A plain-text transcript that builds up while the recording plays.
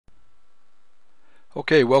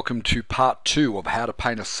Okay, welcome to part two of How to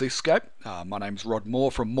Paint a Seascape. My name's Rod Moore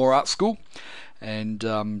from Moore Art School, and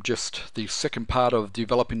just the second part of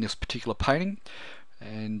developing this particular painting.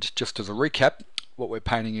 And just as a recap, what we're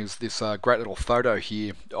painting is this great little photo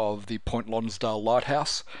here of the Point Lonsdale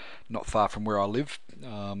Lighthouse, not far from where I live.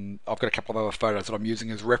 I've got a couple of other photos that I'm using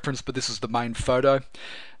as reference, but this is the main photo.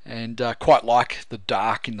 And quite like the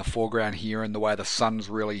dark in the foreground here and the way the sun's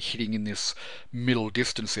really hitting in this middle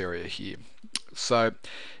distance area here. So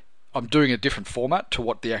I'm doing a different format to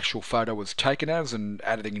what the actual photo was taken as and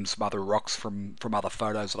adding in some other rocks from other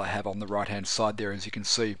photos that I have on the right hand side there, as you can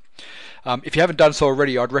see. If you haven't done so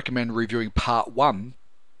already, I'd recommend reviewing part one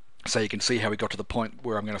so you can see how we got to the point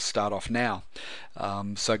where I'm going to start off now.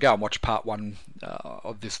 So go and watch part one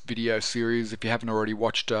of this video series if you haven't already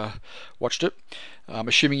watched it.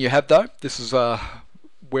 Assuming you have, though, this is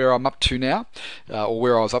where I'm up to now, or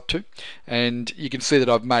where I was up to, and you can see that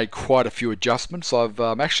I've made quite a few adjustments. I've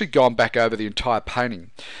actually gone back over the entire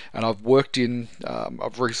painting, and I've worked in,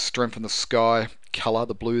 I've re-strengthened the sky colour,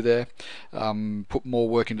 the blue there, put more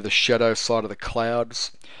work into the shadow side of the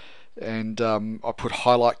clouds, and I put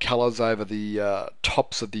highlight colours over the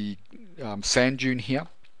tops of the sand dune here.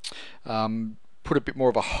 Put a bit more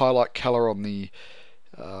of a highlight colour on the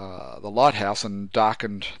lighthouse and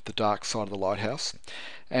darkened the dark side of the lighthouse,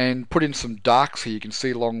 and put in some darks here. You can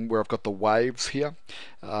see along where I've got the waves here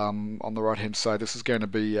on the right hand side. This is going to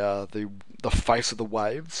be the face of the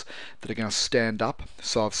waves that are going to stand up,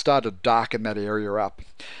 so I've started to darken that area up.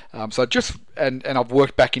 So just and I've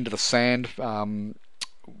worked back into the sand,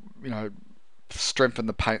 strengthen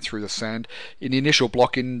the paint through the sand. In the initial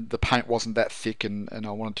block-in, the paint wasn't that thick, and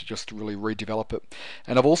I wanted to just really redevelop it.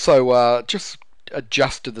 And I've also just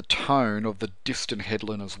adjusted the tone of the distant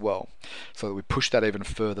headland as well, so that we push that even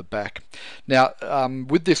further back. Now,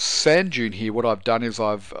 with this sand dune here, what I've done is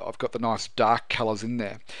I've got the nice dark colours in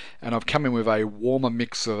there, and I've come in with a warmer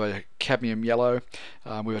mix of a cadmium yellow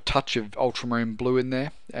with a touch of ultramarine blue in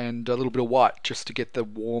there, and a little bit of white, just to get the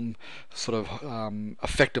warm sort of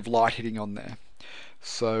effect of light hitting on there.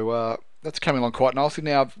 So that's coming along quite nicely.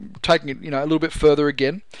 Now I've taken it, a little bit further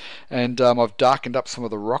again, and I've darkened up some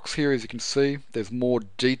of the rocks here. As you can see, there's more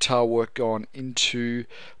detail work gone into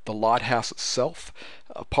the lighthouse itself.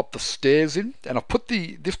 I've popped the stairs in, and I've put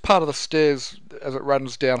this part of the stairs as it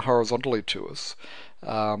runs down horizontally to us,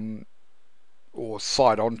 or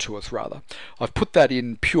side on to us rather. I've put that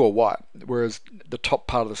in pure white, whereas the top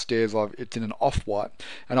part of the stairs it's in an off-white,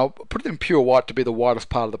 and I'll put it in pure white to be the whitest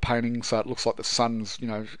part of the painting, so it looks like the sun's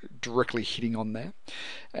directly hitting on there.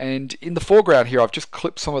 And in the foreground here, I've just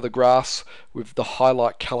clipped some of the grass with the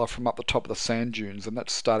highlight colour from up the top of the sand dunes, and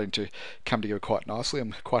that's starting to come together quite nicely.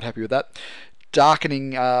 I'm quite happy with that.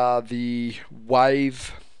 Darkening the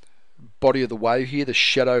wave, body of the wave here, the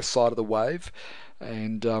shadow side of the wave,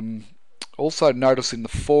 and also notice in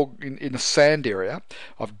the sand area,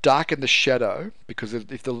 I've darkened the shadow, because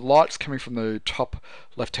if the light's coming from the top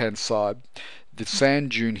left hand side, the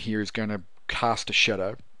sand dune here is going to cast a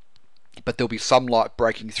shadow, but there'll be some light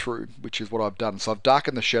breaking through, which is what I've done. So I've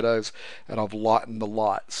darkened the shadows and I've lightened the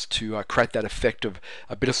lights to create that effect of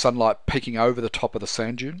a bit of sunlight peeking over the top of the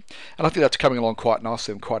sand dune, and I think that's coming along quite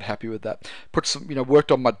nicely. I'm quite happy with that. Put some,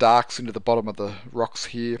 worked on my darks into the bottom of the rocks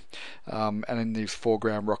here, and in these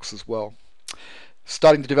foreground rocks as well.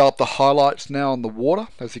 Starting to develop the highlights now on the water.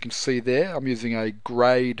 As you can see there, I'm using a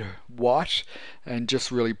greyed white and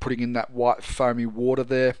just really putting in that white foamy water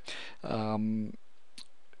there.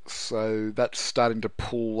 So that's starting to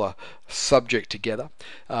pull a subject together.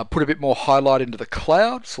 Put a bit more highlight into the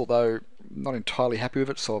clouds, although I'm not entirely happy with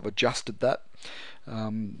it, so I've adjusted that.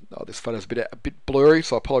 This photo's a bit blurry,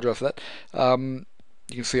 so I apologise for that.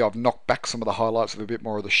 You can see I've knocked back some of the highlights with a bit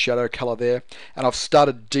more of the shadow colour there, and I've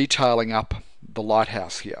started detailing up the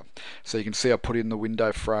lighthouse here. So you can see I put in the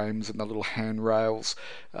window frames and the little handrails.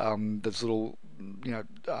 There's little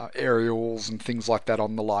aerials and things like that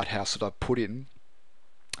on the lighthouse that I've put in.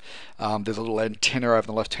 There's a little antenna over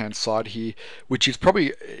the left hand side here, which is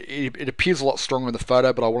probably, it appears a lot stronger in the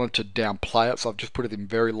photo, but I wanted to downplay it, so I've just put it in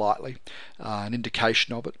very lightly, an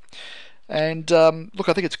indication of it. And look,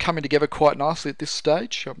 I think it's coming together quite nicely at this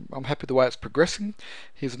stage. I'm happy with the way it's progressing.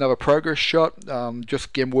 Here's another progress shot, just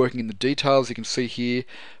again working in the details. You can see here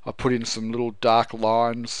I put in some little dark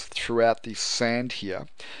lines throughout the sand here.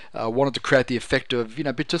 I wanted to create the effect of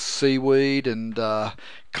bits of seaweed and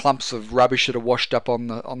clumps of rubbish that are washed up on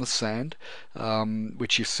the sand,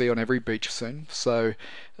 which you see on every beach scene. So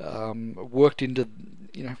worked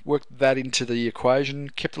that into the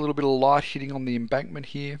equation. Kept a little bit of light hitting on the embankment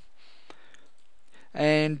here.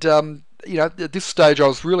 And at this stage I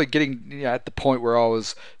was really getting, at the point where I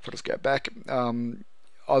was, if I just go back, I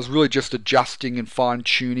was really just adjusting and fine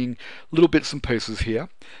tuning little bits and pieces here,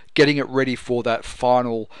 getting it ready for that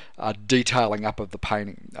final detailing up of the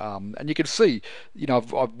painting. And you can see,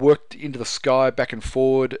 I've worked into the sky back and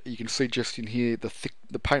forward. You can see just in here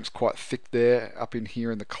the paint's quite thick there up in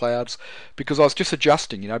here in the clouds, because I was just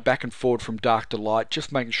adjusting, back and forward from dark to light,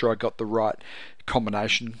 just making sure I got the right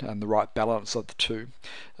combination and the right balance of the two.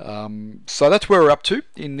 So that's where we're up to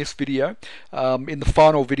in this video. In the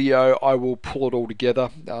final video I will pull it all together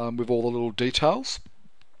with all the little details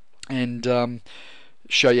and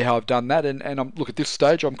show you how I've done that, and look, at this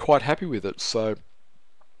stage I'm quite happy with it, so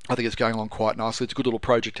I think it's going along quite nicely. It's a good little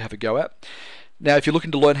project to have a go at. Now if you're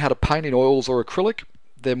looking to learn how to paint in oils or acrylic,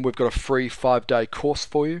 then we've got a free 5-day course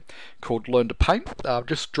for you called Learn to Paint.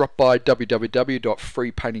 Just drop by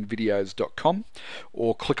www.freepaintingvideos.com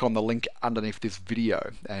or click on the link underneath this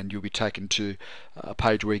video and you'll be taken to a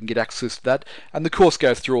page where you can get access to that. And the course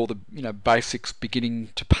goes through all the basics, beginning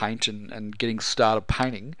to paint and getting started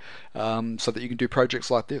painting, so that you can do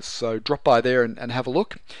projects like this. So drop by there and have a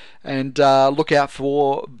look, and look out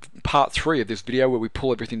for part 3 of this video where we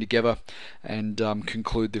pull everything together and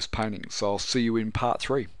conclude this painting. So I'll see you in part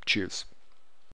 3. Cheers.